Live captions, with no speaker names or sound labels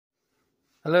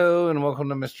Hello and welcome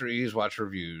to Mr. E's Watch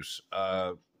Reviews.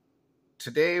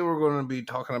 Today we're going to be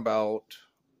talking about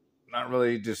not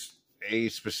really just a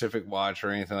specific watch or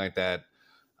anything like that.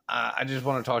 I just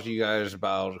want to talk to you guys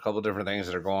about a couple of different things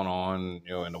that are going on,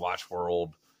 in the watch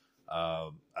world.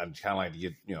 I'd kind of like to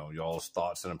get, y'all's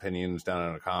thoughts and opinions down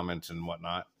in the comments and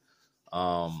whatnot.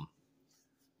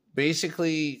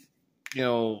 Basically, you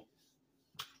know,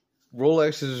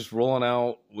 Rolex is rolling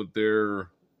out with their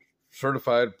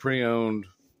certified pre-owned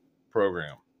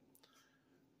program.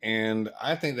 And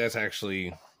I think that's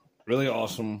actually really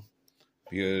awesome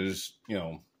because,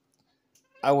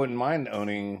 I wouldn't mind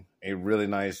owning a really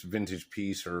nice vintage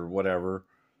piece or whatever,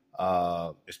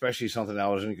 especially something that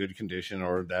was in good condition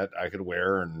or that I could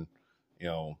wear and,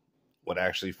 would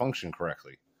actually function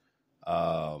correctly.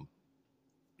 And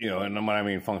when I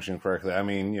mean function correctly, I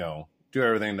mean, do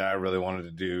everything that I really wanted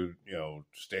to do,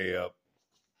 stay up,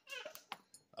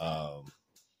 um,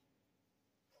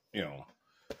 you know,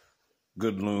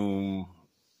 good loom,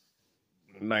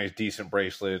 nice, decent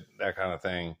bracelet, that kind of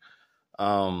thing.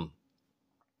 But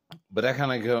that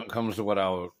kind of comes to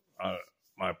what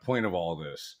my point of all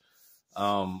this.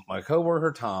 My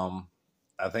coworker, Tom,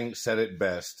 I think said it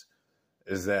best,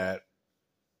 is that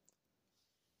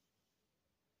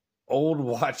old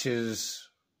watches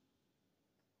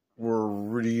were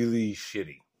really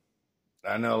shitty.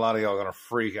 I know a lot of y'all are going to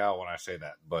freak out when I say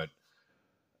that,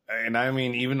 and I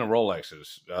mean, even the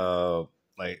Rolexes,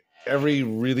 like every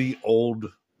really old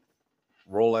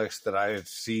Rolex that I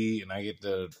see and I get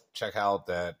to check out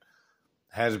that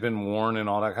has been worn and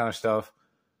all that kind of stuff,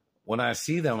 when I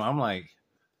see them, I'm like,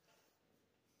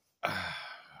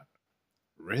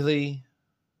 really?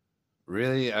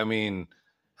 Really? I mean,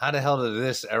 how the hell did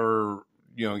this ever,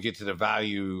 get to the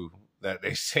value that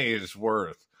they say it's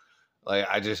worth? Like,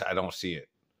 I don't see it.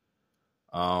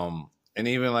 And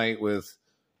even like with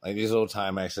like these little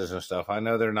Timexes and stuff, I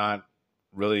know they're not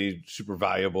really super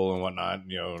valuable and whatnot,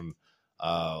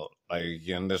 like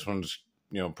again, this one's,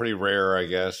 pretty rare, I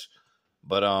guess,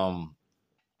 but,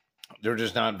 they're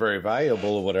just not very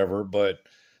valuable or whatever. But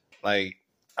like,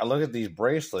 I look at these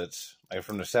bracelets like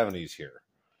from the 70s here,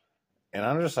 and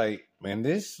I'm just like, man,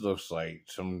 this looks like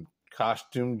some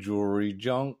costume jewelry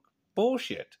junk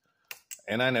bullshit.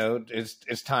 And I know it's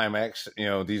Timex,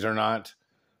 these are not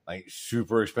like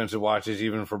super expensive watches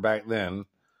even for back then.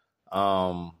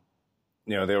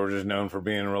 They were just known for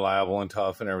being reliable and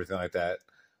tough and everything like that,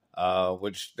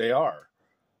 which they are.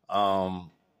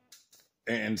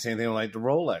 And same thing with like the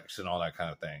Rolex and all that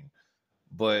kind of thing.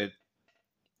 But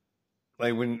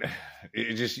like when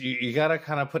it just, you got to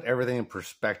kind of put everything in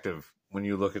perspective when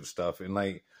you look at stuff. And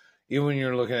like, even when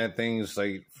you're looking at things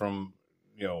like from,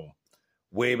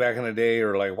 way back in the day,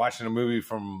 or like watching a movie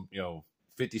from,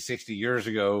 50, 60 years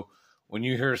ago, when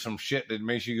you hear some shit that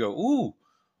makes you go, ooh,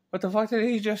 what the fuck did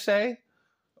he just say?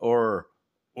 Or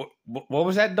what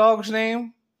was that dog's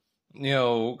name?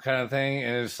 Kind of thing.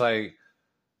 And it's like,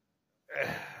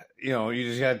 you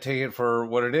just got to take it for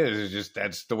what it is. It's just,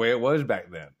 that's the way it was back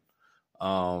then.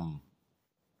 And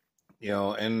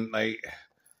like,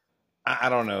 I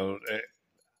don't know.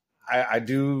 I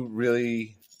do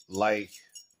really like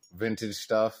vintage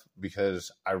stuff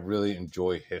because I really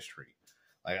enjoy history.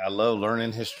 Like, I love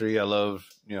learning history. I love,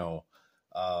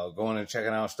 going and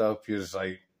checking out stuff because,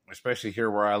 like, especially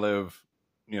here where I live,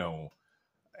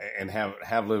 and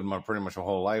have lived pretty much my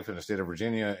whole life in the state of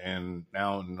Virginia and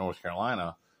now in North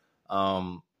Carolina.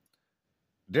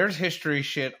 There's history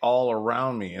shit all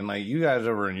around me. And like, you guys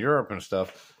over in Europe and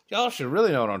stuff, y'all should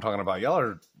really know what I'm talking about. Y'all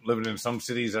are living in some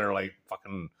cities that are like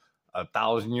fucking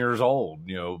 1,000 years old,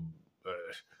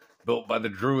 built by the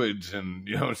Druids and,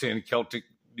 Celtic,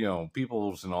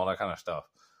 peoples and all that kind of stuff.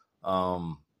 I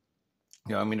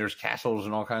mean, there's castles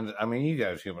and all kinds of, I mean, you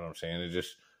guys get what I'm saying. It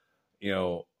just,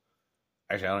 actually,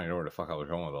 I don't even know where the fuck I was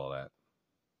going with all that.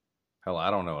 Hell, I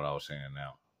don't know what I was saying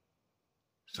now.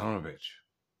 Son of a bitch.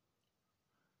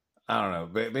 I don't know.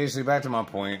 But basically, back to my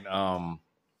point,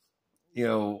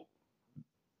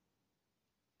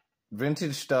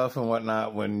 vintage stuff and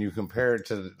whatnot, when you compare it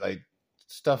to like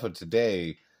stuff of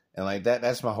today, and like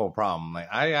that's my whole problem. Like,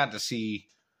 I got to see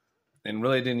and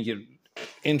really didn't get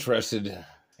interested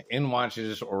in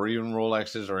watches or even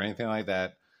Rolexes or anything like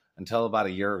that until about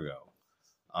a year ago.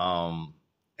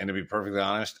 And to be perfectly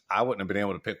honest, I wouldn't have been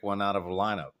able to pick one out of a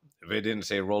lineup. If it didn't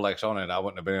say Rolex on it, I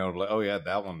wouldn't have been able to, oh yeah,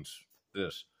 that one's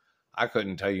this. I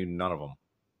couldn't tell you none of them.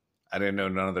 I didn't know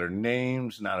none of their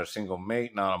names, not a single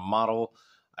make, not a model.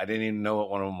 I didn't even know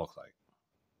what one of them looked like.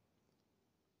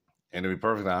 And to be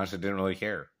perfectly honest, I didn't really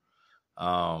care.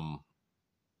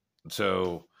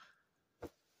 So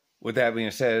with that being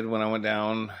said, when I went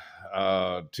down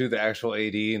to the actual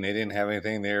AD, and they didn't have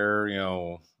anything there.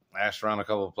 Asked around a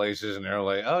couple of places, and they were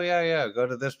like, "Oh yeah, go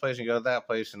to this place and go to that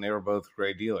place," and they were both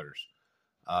great dealers.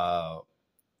 Uh,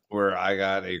 where I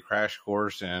got a crash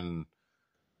course in,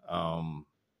 um,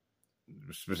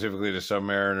 specifically the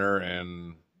Submariner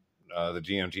and the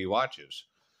GMT watches.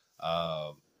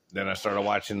 Uh, then I started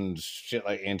watching shit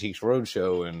like Antiques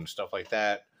Roadshow and stuff like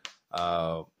that.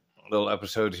 Little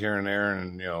episodes here and there,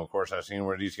 and of course, I've seen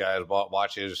where these guys bought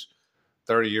watches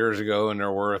 30 years ago, and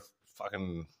they're worth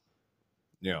fucking,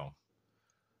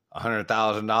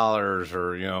 $100,000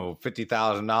 or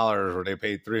 $50,000, where they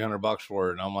paid $300 for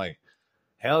it, and I'm like,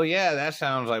 hell yeah, that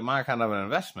sounds like my kind of an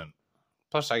investment.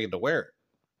 Plus, I get to wear it.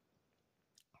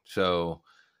 So,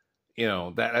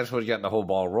 that's what got the whole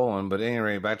ball rolling. But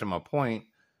anyway, back to my point.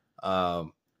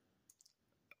 When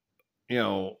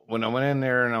I went in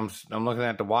there and I'm looking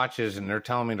at the watches and they're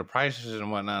telling me the prices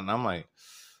and whatnot, and I'm like,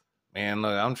 man,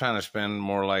 look, I'm trying to spend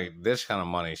more like this kind of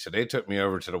money. So they took me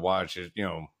over to the watches,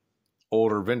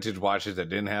 older vintage watches that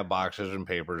didn't have boxes and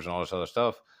papers and all this other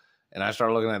stuff. And I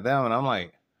started looking at them and I'm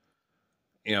like,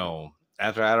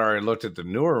 after I'd already looked at the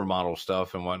newer model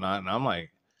stuff and whatnot, and I'm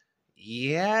like,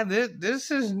 yeah,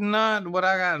 this is not what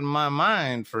I got in my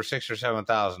mind for $6,000 or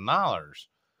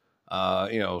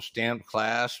 $7,000. Stamped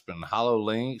clasp and hollow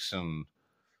links, and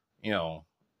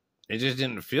it just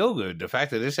didn't feel good. The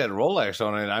fact that this had Rolex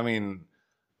on it, I mean,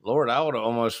 Lord, I would have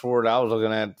almost swore I was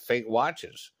looking at fake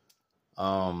watches.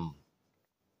 And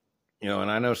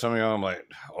I know some of y'all, I'm like,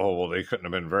 oh, well, they couldn't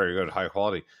have been very good, high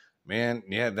quality. Man,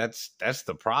 yeah, that's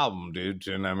the problem, dude.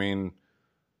 And I mean,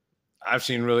 I've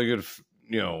seen really good,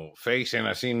 fakes, and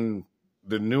I've seen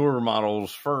the newer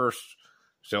models first.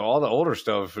 So all the older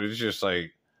stuff, it's just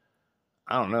like,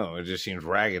 I don't know. It just seems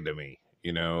ragged to me.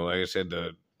 Like I said,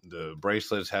 the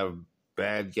bracelets have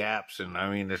bad gaps, and I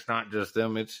mean, it's not just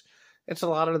them. It's a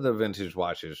lot of the vintage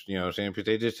watches. You know what I'm saying? Because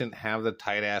they just didn't have the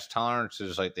tight ass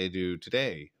tolerances like they do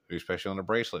today, especially on the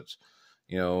bracelets.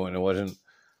 And it wasn't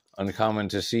uncommon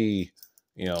to see,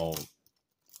 like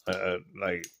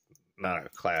not a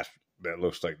clasp that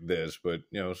looks like this, but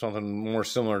something more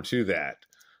similar to that.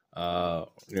 I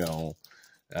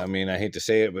mean, I hate to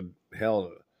say it, but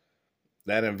hell,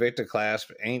 that Invicta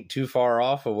clasp ain't too far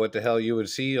off of what the hell you would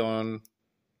see on,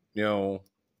 the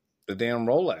damn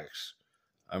Rolex.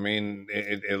 I mean,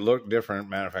 it looked different.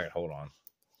 Matter of fact, hold on.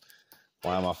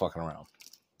 Why am I fucking around?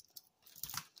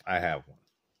 I have one.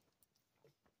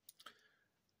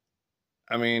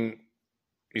 I mean,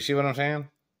 you see what I'm saying?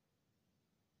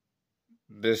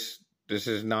 This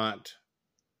is not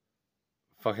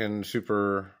fucking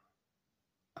super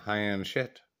high-end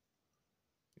shit.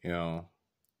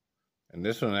 And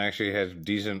this one actually has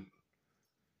decent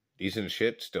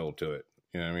shit still to it.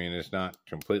 I mean, it's not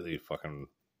completely fucking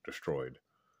destroyed.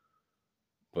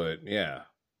 But yeah.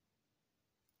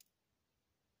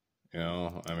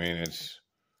 I mean, it's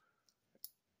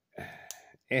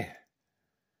You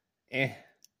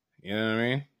know what I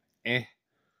mean?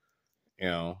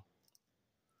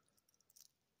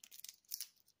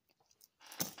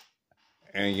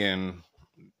 And again,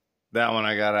 that one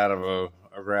I got out of a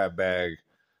grab bag.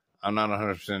 I'm not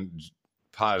 100%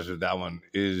 positive that one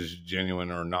is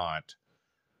genuine or not.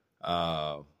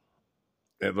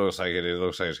 It looks like it. It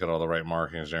looks like it's got all the right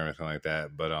markings and everything like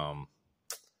that. But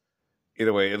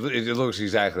either way, it looks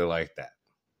exactly like that.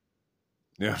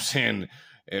 You know what I'm saying?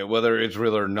 Whether it's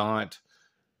real or not,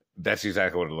 that's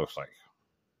exactly what it looks like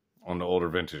on the older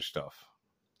vintage stuff.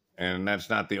 And that's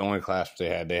not the only clasps they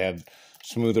had. They had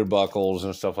smoother buckles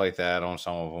and stuff like that on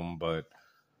some of them, but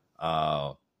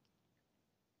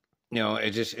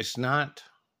it's not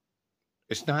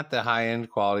the high end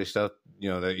quality stuff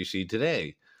that you see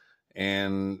today.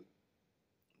 And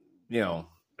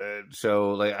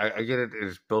so like I get it.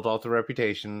 It's built off the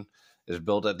reputation. It's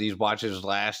built that these watches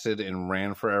lasted and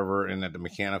ran forever, and that the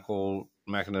mechanical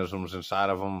mechanisms inside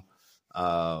of them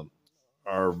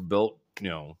are built,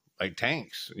 like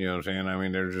tanks. You know what I'm saying? I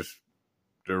mean,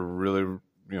 they're really,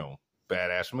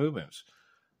 badass movements.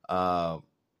 But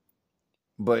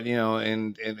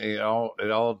and it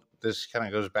all this kind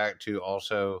of goes back to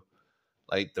also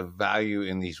like the value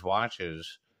in these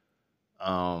watches.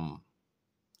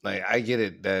 Like I get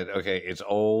it that okay, it's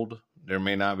old. There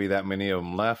may not be that many of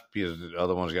them left because the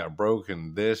other ones got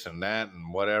broken, this and that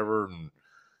and whatever, and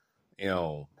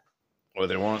or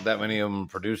there weren't that many of them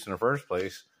produced in the first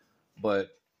place.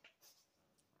 But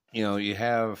you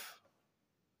have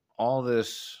all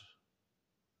this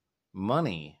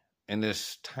money in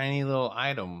this tiny little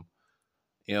item,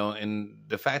 and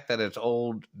the fact that it's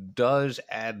old does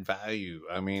add value.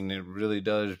 I mean, it really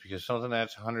does, because something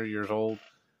that's 100 years old,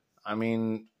 I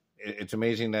mean, it's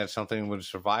amazing that something would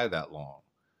survive that long.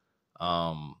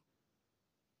 Um,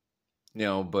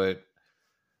 but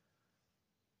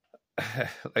like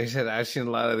I said, I've seen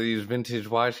a lot of these vintage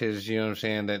watches, you know what I'm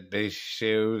saying, that they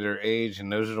show their age,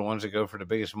 and those are the ones that go for the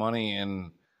biggest money.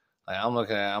 And like, I'm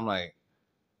looking at it, I'm like,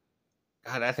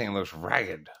 God, that thing looks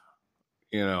ragged,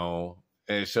 And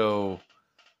so,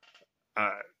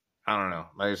 I, I don't know.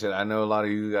 Like I said, I know a lot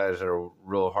of you guys are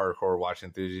real hardcore watch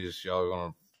enthusiasts. Y'all are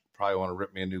going to probably want to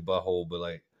rip me a new butthole, but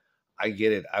like, I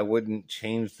get it. I wouldn't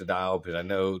change the dial because I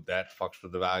know that fucks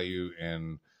with the value,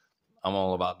 and I'm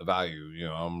all about the value. You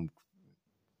know,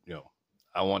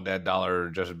 I want that dollar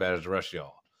just as bad as the rest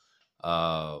of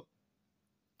y'all.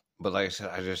 But like I said,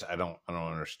 I don't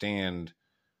understand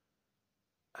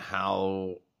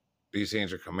how these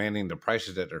things are commanding the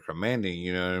prices that they're commanding.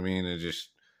 You know what I mean? It just,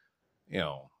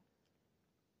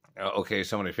 okay,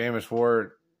 somebody famous for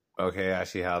it. Okay, I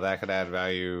see how that could add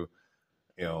value.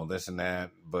 This and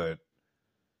that, but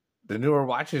the newer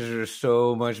watches are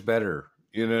so much better.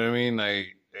 You know what I mean?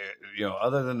 Like,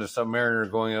 other than the Submariner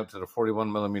going up to the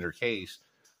 41 millimeter case,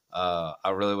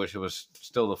 I really wish it was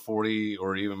still the 40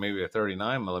 or even maybe a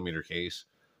 39 millimeter case.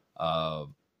 That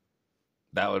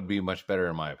would be much better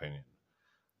in my opinion.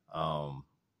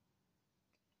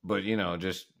 But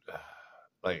just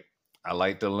like, I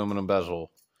like the aluminum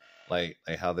bezel, like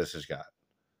how this has got.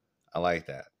 I like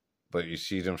that. But you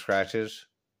see them scratches,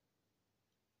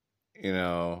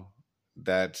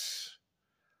 that's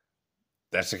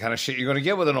the kind of shit you're going to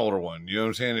get with an older one. You know what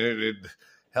I'm saying?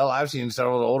 Hell, I've seen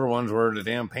several of the older ones where the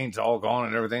damn paint's all gone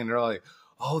and everything. And they're like,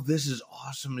 oh, this is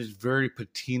awesome. It's very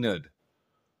patinaed.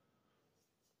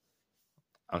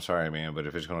 I'm sorry, man, but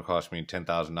if it's going to cost me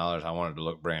 $10,000, I want it to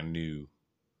look brand new.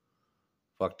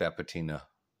 Fuck that patina.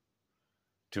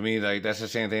 To me, like, that's the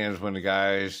same thing as when the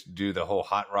guys do the whole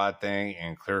hot rod thing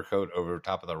and clear coat over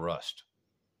top of the rust.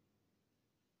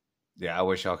 Yeah, I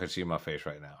wish y'all could see my face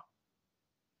right now.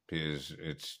 Because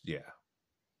it's, yeah.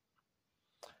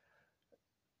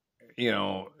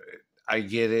 I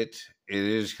get it. It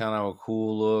is kind of a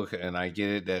cool look, and I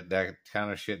get it that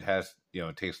kind of shit has,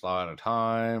 it takes a lot of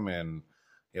time, and,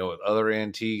 with other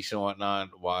antiques and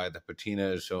whatnot, why the patina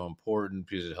is so important,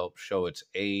 because it helps show its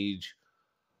age.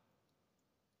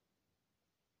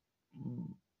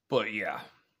 But yeah,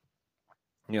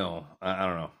 I don't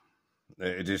know.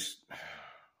 It just,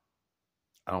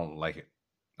 I don't like it.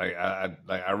 I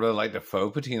really like the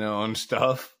faux patina on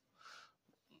stuff.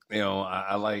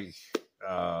 I like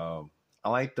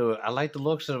the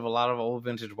looks of a lot of old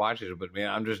vintage watches, but man,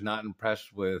 I'm just not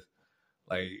impressed with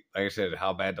like I said,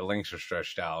 how bad the links are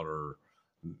stretched out, or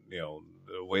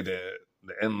the way the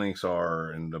end links are,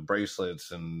 and the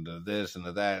bracelets, and the this and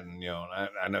the that, and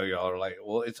I know y'all are like,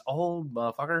 well, it's old,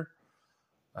 motherfucker.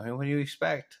 I mean, what do you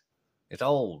expect? It's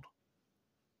old.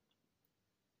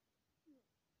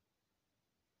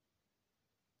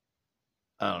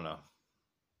 I don't know.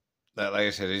 That, like I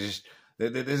said, it just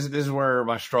this is where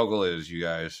my struggle is, you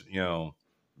guys.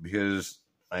 Because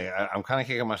I'm kind of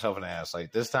kicking myself in the ass.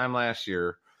 Like, this time last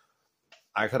year,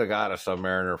 I could have got a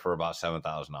Submariner for about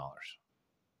 $7,000.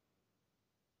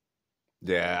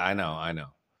 Yeah, I know.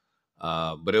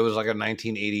 But it was like a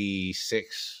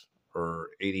 1986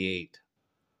 or 88,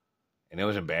 and it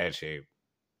was in bad shape.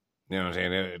 You know what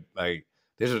I'm saying? Like,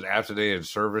 this was after they had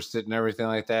serviced it and everything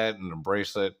like that, and the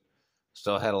bracelet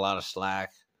still had a lot of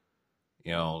slack.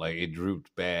 Like, it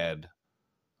drooped bad.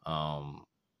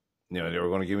 They were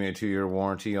going to give me a 2-year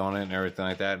warranty on it and everything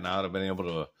like that, and I would have been able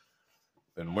to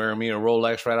been wearing me a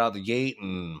Rolex right out the gate,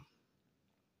 and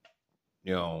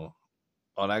all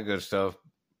that good stuff.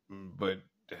 But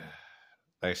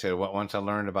like I said, once I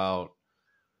learned about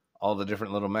all the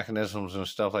different little mechanisms and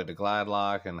stuff, like the glide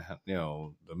lock and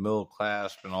the mill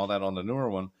clasp and all that on the newer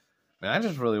one, man, I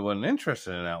just really wasn't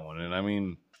interested in that one. And I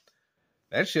mean,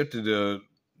 that shifted to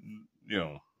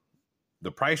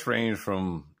the price range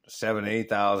from 7,000 to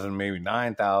 8,000, maybe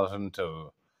 9,000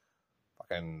 to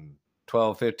fucking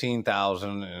 12,000,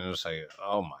 15,000, and it was like,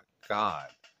 oh my god.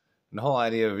 And the whole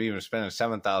idea of even spending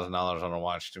 $7,000 on a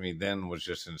watch to me then was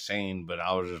just insane. But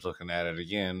I was just looking at it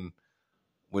again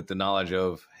with the knowledge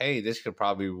of, hey, this could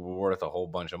probably be worth a whole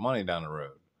bunch of money down the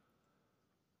road.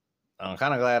 I'm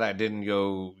kind of glad I didn't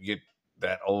go get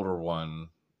that older one,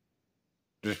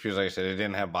 just because, like I said, it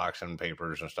didn't have boxing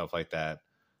papers and stuff like that.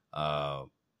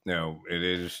 It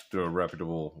is through a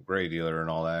reputable gray dealer and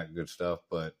all that good stuff,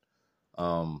 but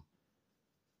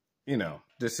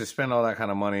just to spend all that kind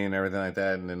of money and everything like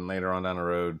that, and then later on down the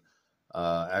road,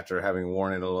 after having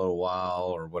worn it a little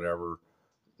while or whatever,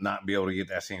 not be able to get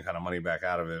that same kind of money back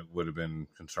out of it would have been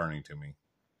concerning to me.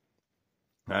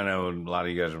 I know a lot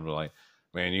of you guys would be like,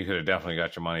 man, you could have definitely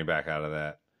got your money back out of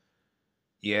that.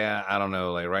 Yeah, I don't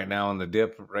know. Like right now on the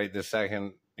dip, right this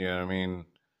second, you know what I mean?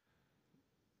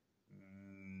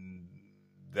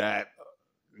 That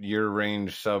year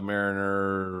range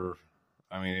Submariner,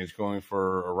 I mean, it's going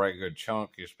for a right good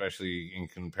chunk, especially in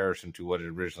comparison to what it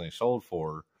originally sold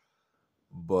for.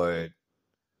 But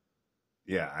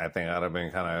yeah, I think I'd have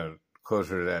been kind of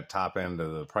closer to that top end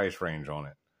of the price range on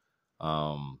it.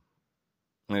 And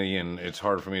again, it's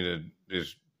hard for me to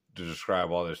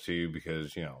describe all this to you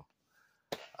because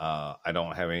I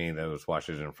don't have any of those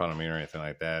watches in front of me or anything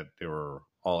like that. They were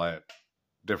all at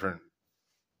different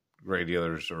gray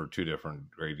dealers or two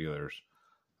different gray dealers.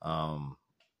 But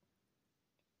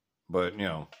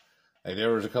like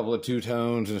there was a couple of two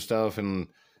tones and stuff, and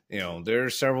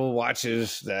there's several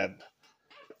watches that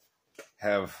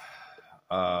have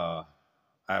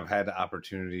I've had the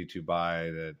opportunity to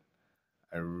buy that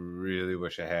I really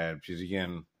wish I had, because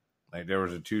again, like there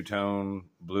was a two-tone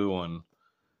blue one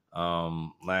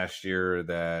last year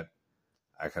that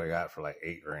I could have got for like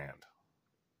 $8,000.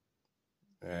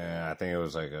 And I think it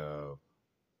was like a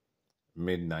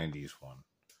mid-90s one.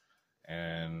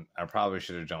 And I probably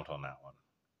should have jumped on that one.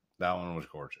 That one was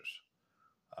gorgeous.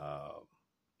 I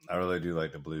really do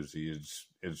like the bluesy.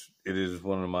 It is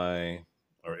one of my,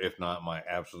 or if not my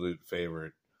absolute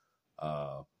favorite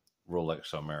Rolex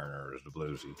Submariner is the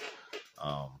bluesy.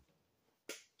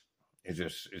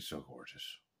 It's so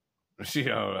gorgeous.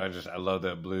 I love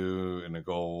that blue and the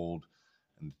gold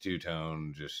and the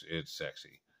two-tone. It's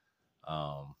sexy.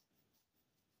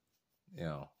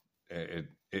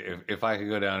 If I could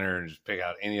go down there and just pick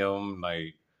out any of them,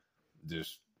 like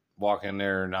just walk in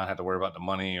there and not have to worry about the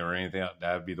money or anything else,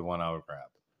 that'd be the one I would grab.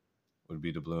 Would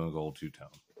be the blue and gold two-tone.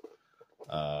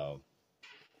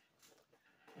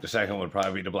 The second would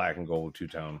probably be the black and gold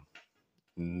two-tone.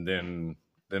 And then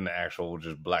the actual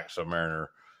just black Submariner,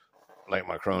 like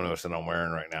my Chronos that I'm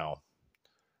wearing right now.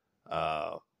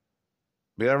 But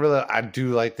I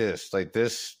do like this. Like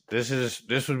this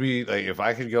would be like, if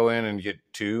I could go in and get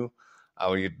two, I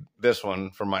would get this one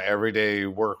for my everyday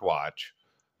work watch,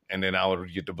 and then I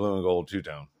would get the blue and gold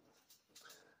two-tone.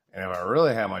 And if I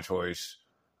really had my choice,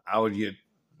 I would get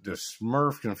the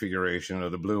Smurf configuration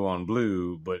of the blue on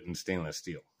blue, but in stainless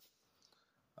steel.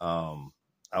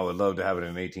 I would love to have it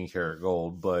in 18 karat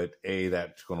gold, but A,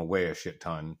 that's going to weigh a shit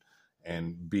ton,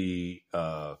 and B,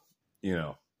 y'all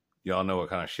know what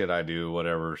kind of shit I do,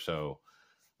 whatever. So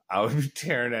I would be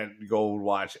tearing that gold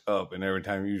watch up, and every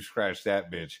time you scratch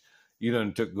that bitch, you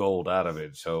done took gold out of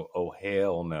it. So, oh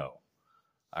hell no,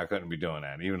 I couldn't be doing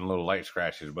that. Even little light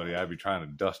scratches, buddy, I'd be trying to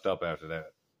dust up after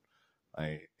that.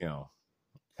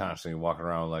 Constantly walking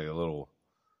around like a little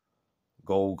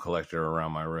gold collector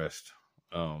around my wrist.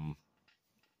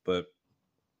 But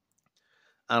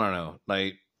I don't know.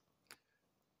 Like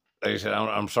I said,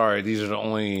 I'm sorry. These are the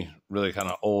only really kind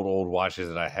of old watches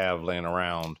that I have laying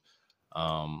around.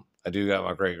 I do got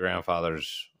my great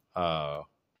grandfather's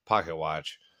pocket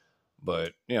watch,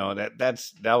 but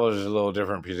that was a little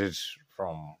different because it's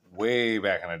from way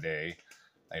back in the day,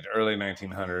 like the early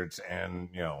 1900s, and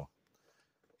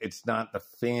it's not the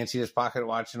fanciest pocket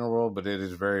watch in the world, but it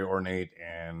is very ornate,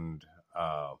 and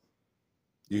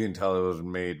you can tell it was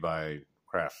made by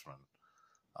craftsmen.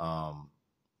 And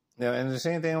the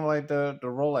same thing like the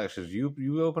Rolexes.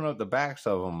 You open up the backs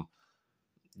of them,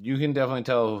 you can definitely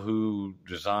tell who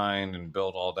designed and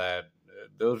built all that.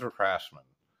 Those were craftsmen.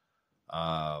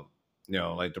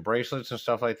 Like the bracelets and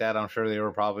stuff like that, I'm sure they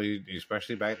were probably,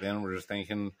 especially back then, were just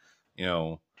thinking,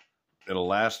 it'll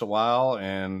last a while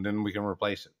and then we can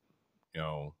replace it.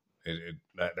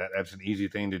 That's an easy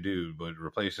thing to do, but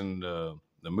replacing the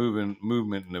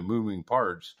movement and the moving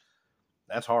parts,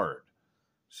 that's hard.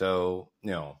 So,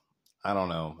 I don't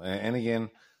know. And again,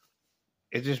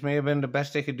 it just may have been the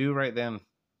best they could do right then.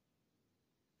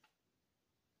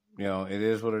 It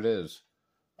is what it is.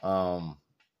 On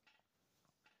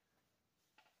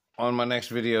my next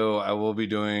video, I will be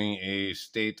doing a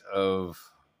state of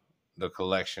the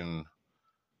collection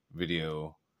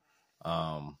video.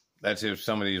 That's if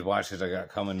some of these watches I got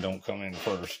coming don't come in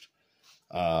first.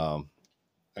 I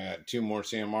got 2 more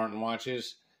St. Martin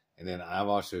watches, and then I've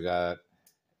also got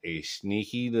a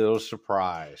sneaky little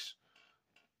surprise.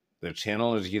 The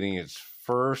channel is getting its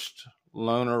first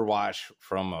loaner watch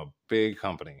from a big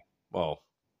company. Well,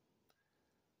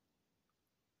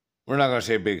 we're not going to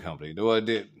say big company.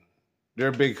 They're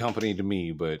a big company to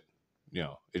me, but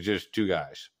it's just 2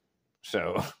 guys.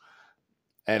 So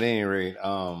at any rate,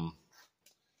 we'll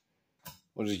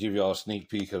just give you all a sneak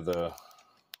peek of the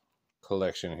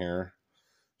collection here.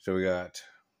 So we got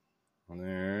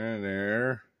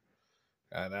there,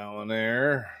 got that one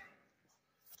there.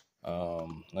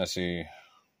 Let's see.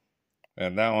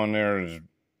 And that one there is,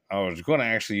 I was going to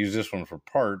actually use this one for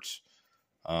parts.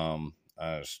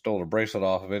 I stole a bracelet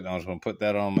off of it, and I was going to put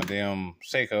that on my damn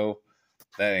Seiko.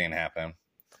 That ain't happening.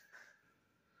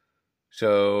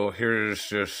 So here's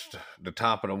just the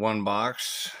top of the one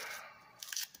box.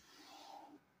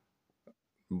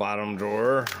 Bottom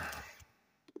drawer.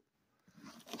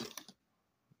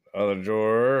 Other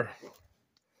drawer.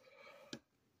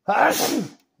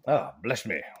 Oh, bless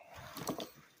me.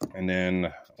 And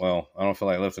then, well, I don't feel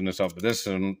like lifting this up, but this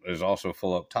one is also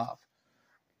full up top.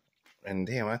 And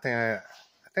damn, I think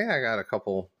I got a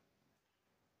couple.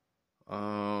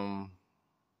 I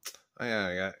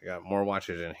got more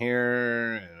watches in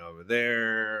here and over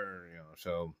there.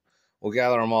 So we'll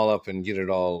gather them all up and get it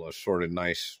all assorted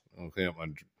nice. I'll clean up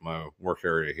my work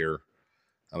area here.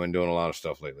 I've been doing a lot of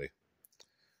stuff lately.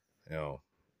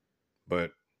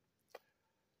 But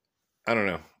I don't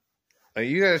know.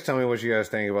 You guys tell me what you guys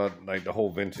think about like the whole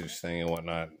vintage thing and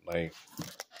whatnot. Like,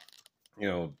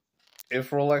 if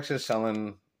Rolex is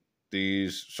selling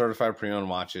these certified pre-owned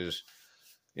watches,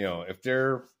 if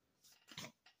they're,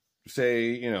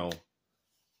 say,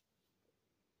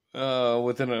 within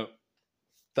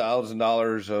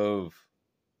 $1,000 of,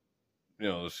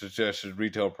 the suggested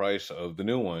retail price of the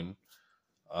new one,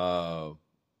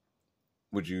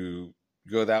 would you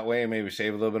go that way and maybe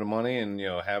save a little bit of money and,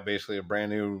 have basically a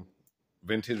brand new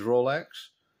vintage Rolex?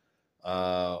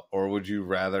 Or would you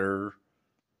rather,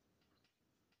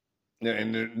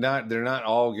 and they're not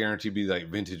all guaranteed to be like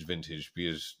vintage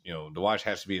because, the watch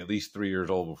has to be at least 3 years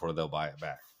old before they'll buy it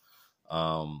back.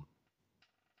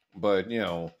 But,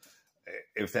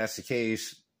 if that's the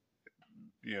case,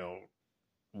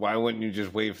 why wouldn't you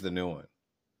just wait for the new one?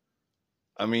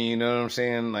 I mean, you know what I'm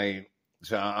saying? Like,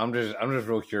 so I'm just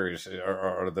real curious.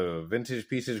 Are the vintage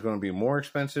pieces going to be more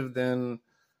expensive than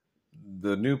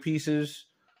the new pieces?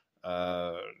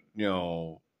 How's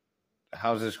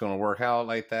this going to work out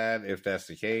like that if that's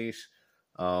the case?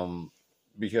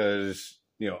 Because,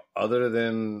 other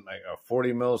than like a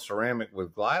 40 mil ceramic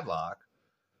with glide lock,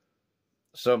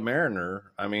 Submariner,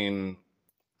 I mean,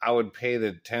 I would pay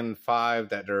the 10.5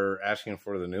 that they're asking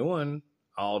for the new one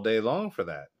all day long for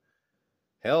that.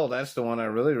 Hell, that's the one I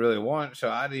really, really want.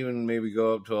 So I'd even maybe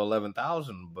go up to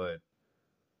 11,000. But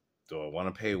do I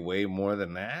want to pay way more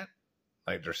than that?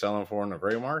 Like they're selling for in the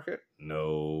gray market?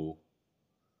 No,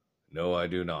 I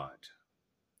do not.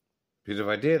 Because if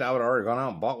I did, I would have already gone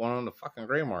out and bought one on the fucking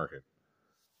gray market.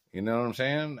 You know what I'm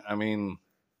saying? I mean,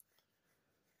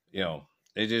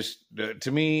 it just,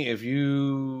 to me, if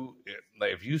you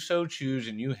so choose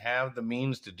and you have the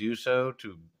means to do so,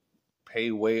 to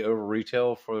pay way over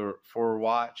retail for a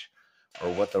watch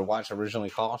or what the watch originally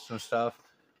cost and stuff,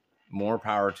 more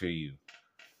power to you.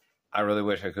 I really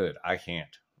wish I could. I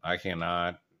can't. I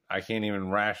cannot. I can't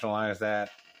even rationalize that.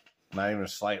 Not even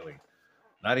slightly.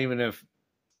 Not even if,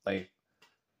 like,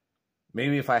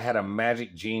 maybe if I had a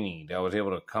magic genie that was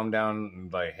able to come down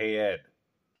and like, hey, Ed,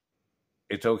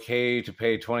 it's okay to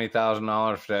pay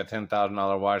 $20,000 for that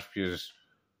 $10,000 watch because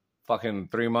fucking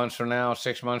 3 months from now,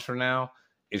 6 months from now,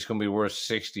 it's going to be worth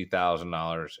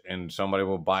 $60,000 and somebody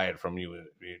will buy it from you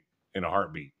in a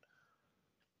heartbeat.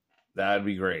 That'd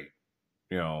be great.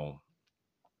 I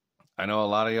know a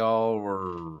lot of y'all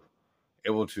were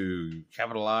able to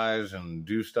capitalize and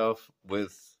do stuff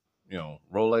with,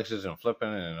 Rolexes and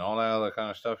flipping and all that other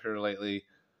kind of stuff here lately,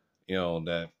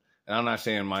 that, and I'm not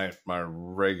saying my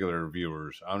regular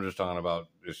viewers, I'm just talking about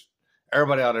just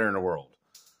everybody out there in the world.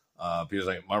 Because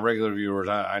like my regular viewers,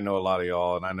 I know a lot of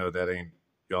y'all, and I know that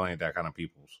y'all ain't that kind of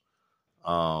peoples.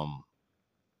 And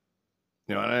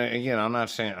again, I'm not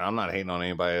hating on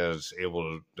anybody that's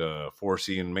able to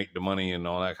foresee and make the money and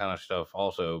all that kind of stuff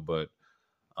also, but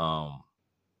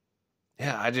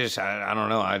yeah, I don't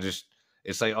know.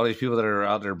 It's like all these people that are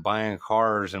out there buying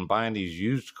cars and buying these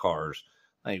used cars,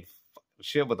 like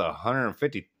shit with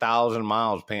 150,000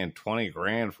 miles, paying 20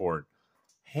 grand for it.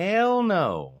 Hell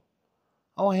no.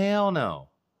 Oh, hell no.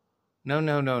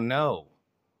 No.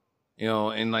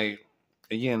 And like,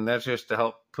 again, that's just to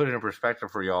help put it in perspective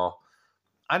for y'all.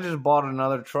 I just bought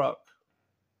another truck.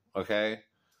 Okay.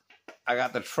 I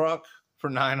got the truck for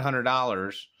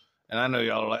 $900. And I know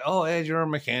y'all are like, oh, Ed, you're a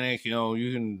mechanic.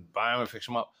 You can buy them and fix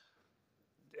them up.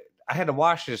 I had to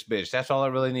wash this bitch. That's all I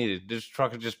really needed. This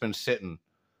truck had just been sitting.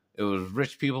 It was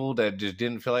rich people that just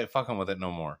didn't feel like fucking with it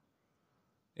no more.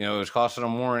 It was costing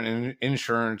them more in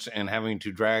insurance and having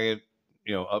to drag it,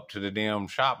 up to the damn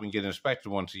shop and get inspected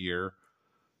once a year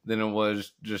than it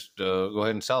was just go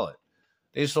ahead and sell it.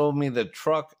 They sold me the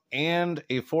truck and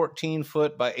a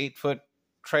 14-foot by 8-foot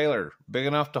trailer, big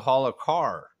enough to haul a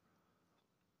car,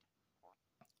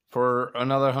 for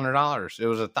another $100. It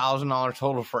was $1,000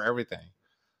 total for everything.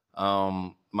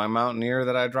 My Mountaineer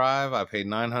that I drive, I paid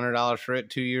 $900 for it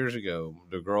 2 years ago.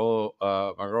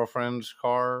 My girlfriend's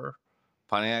car,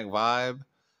 Pontiac Vibe,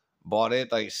 bought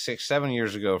it like 6-7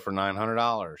 years ago for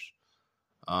 $900.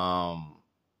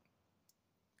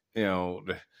 You know,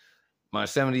 my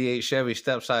 78 Chevy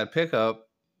step-side pickup,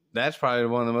 that's probably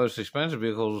one of the most expensive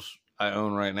vehicles I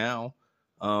own right now.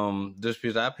 Just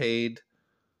because I paid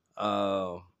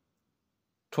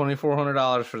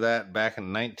 $2,400 for that back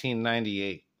in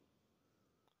 1998.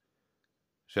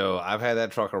 So I've had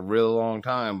that truck a real long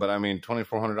time, but I mean,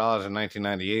 $2,400 in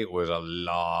 1998 was a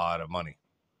lot of money.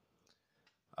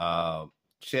 Bad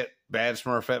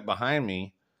Smurfette behind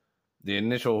me, the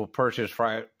initial purchase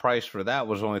price for that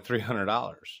was only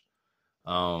 $300.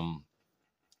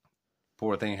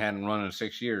 Poor thing hadn't run in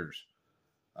 6 years.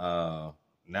 Now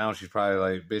she's probably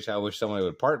like, bitch, I wish somebody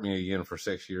would park me again for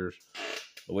 6 years,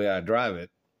 the way I drive it.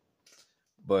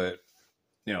 But,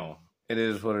 you know, it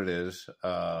is what it is.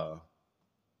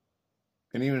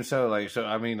 And even so, like,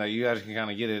 I mean, like, you guys can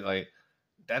kind of get it. Like,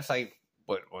 that's like,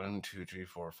 what, 1, 2, 3,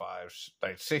 4, 5,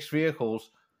 like 6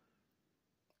 vehicles.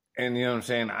 And you know what I'm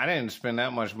saying? I didn't spend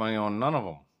that much money on none of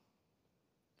them.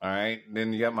 All right.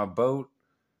 Then you got my boat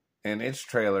and its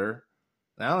trailer.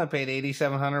 And I only paid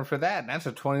 $8,700 for that. And that's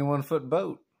a 21-foot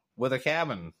boat with a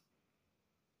cabin.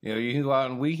 You know, you can go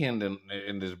out and weekend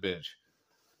in this bitch.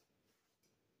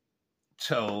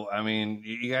 So, I mean,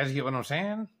 you guys get what I'm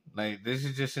saying? Like, this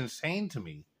is just insane to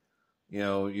me. You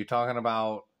know, you're talking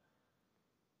about,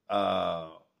 I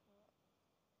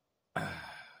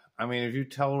mean, if you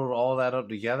total all that up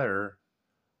together,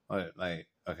 like,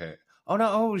 okay. Oh, no,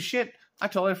 oh, shit. I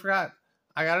totally forgot.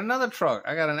 I got another truck.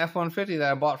 I got an F-150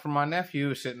 that I bought from my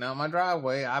nephew sitting out my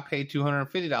driveway. I paid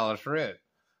 $250 for it.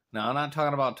 Now, I'm not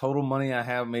talking about total money I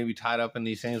have maybe tied up in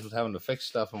these things with having to fix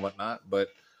stuff and whatnot, but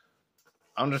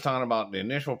I'm just talking about the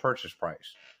initial purchase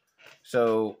price.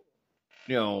 So,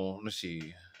 you know, let's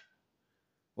see.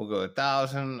 We'll go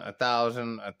 1,000,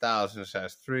 1,000, 1,000. So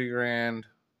that's $3,000.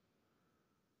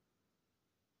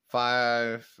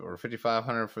 5 or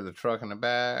 5,500 for the truck in the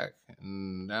back,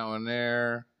 and that one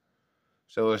there.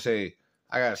 So let's say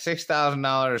I got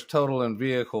 $6,000 total in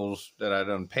vehicles that I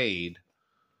done paid,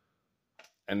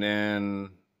 and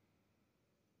then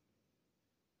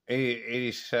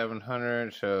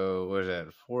 8,700. So what is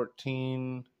that?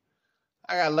 14.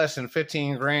 I got less than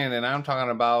 15 grand, and I'm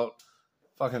talking about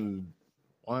fucking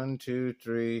 1, 2,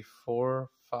 3, 4,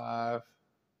 5,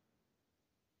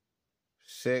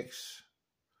 6.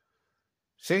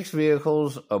 6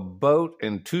 vehicles, a boat,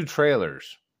 and 2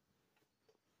 trailers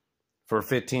for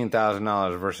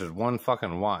 $15,000 versus one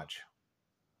fucking watch.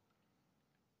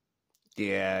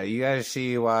 Yeah, you guys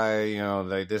see why, you know,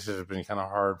 like, this has been kind of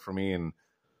hard for me, and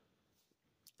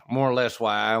more or less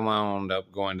why I wound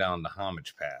up going down the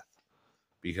homage path.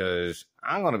 Because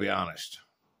I'm going to be honest,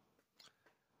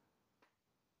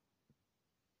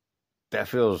 that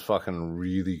feels fucking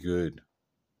really good.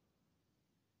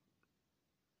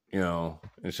 You know,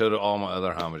 and so do all my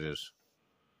other homages.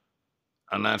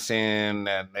 I'm not saying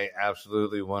that they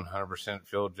absolutely 100%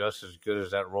 feel just as good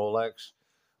as that Rolex,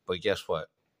 but guess what?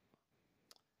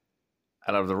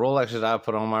 Out of the Rolexes I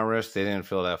put on my wrist, they didn't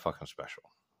feel that fucking special.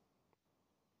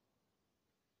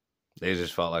 They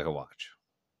just felt like a watch.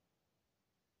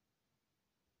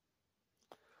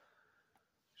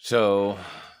 So,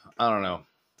 I don't know.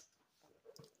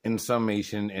 In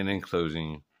summation and in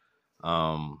closing,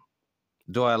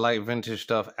 do I like vintage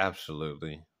stuff?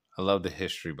 Absolutely. I love the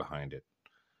history behind it.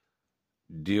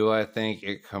 Do I think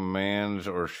it commands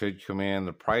or should command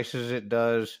the prices it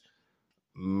does?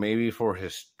 Maybe for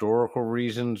historical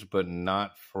reasons, but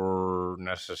not for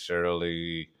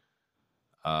necessarily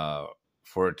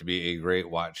for it to be a great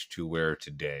watch to wear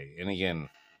today. And again,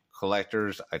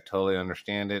 collectors, I totally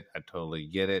understand it. I totally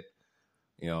get it.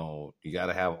 You know, you got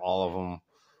to have all of them.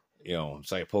 You know,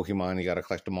 it's like Pokemon, you got to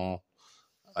collect them all.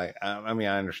 I mean,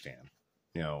 I understand,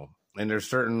 you know, and there's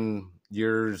certain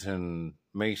years and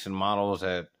makes and models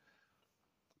that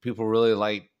people really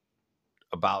like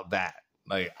about that.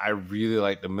 Like, I really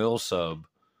like the mill sub,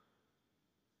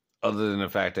 other than the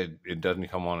fact that it doesn't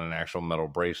come on an actual metal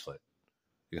bracelet.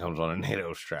 It comes on a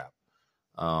NATO strap.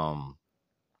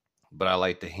 But I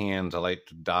like the hands. I like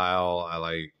the dial. I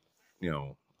like, you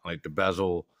know, I like the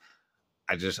bezel.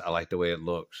 I like the way it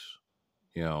looks,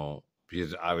 you know,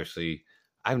 because obviously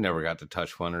I've never got to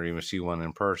touch one or even see one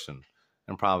in person,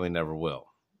 and probably never will.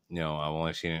 You know, I've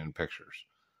only seen it in pictures.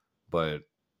 But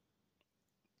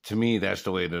to me, that's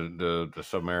the way the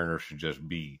Submariner should just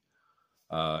be.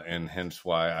 And hence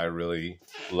why I really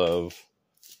love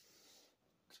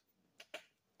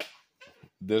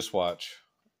this watch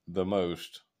the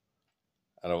most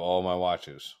out of all my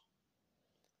watches.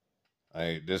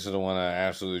 This is the one I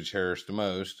absolutely cherish the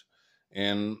most,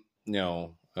 and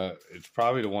it's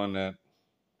probably the one that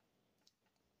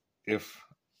if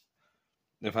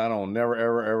I don't never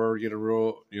ever get a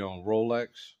real Rolex,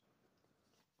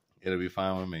 it'll be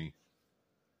fine with me,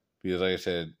 because like I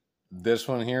said, this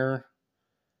one here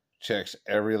checks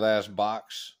every last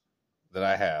box that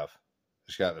I have.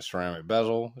 It's got the ceramic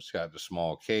bezel, it's got the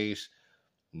small case,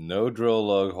 no drill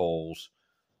lug holes,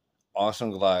 awesome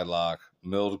glide lock,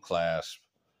 milled clasp.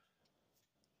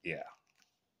 Yeah,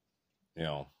 you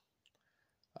know.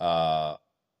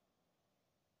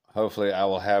 Hopefully I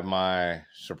will have my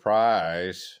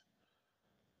surprise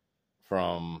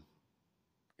from,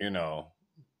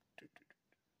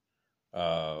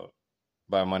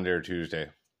 by Monday or Tuesday.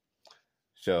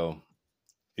 So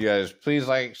you guys, please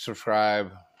like,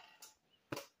 subscribe.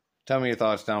 Tell me your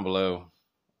thoughts down below.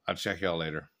 I'll check y'all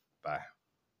later. Bye.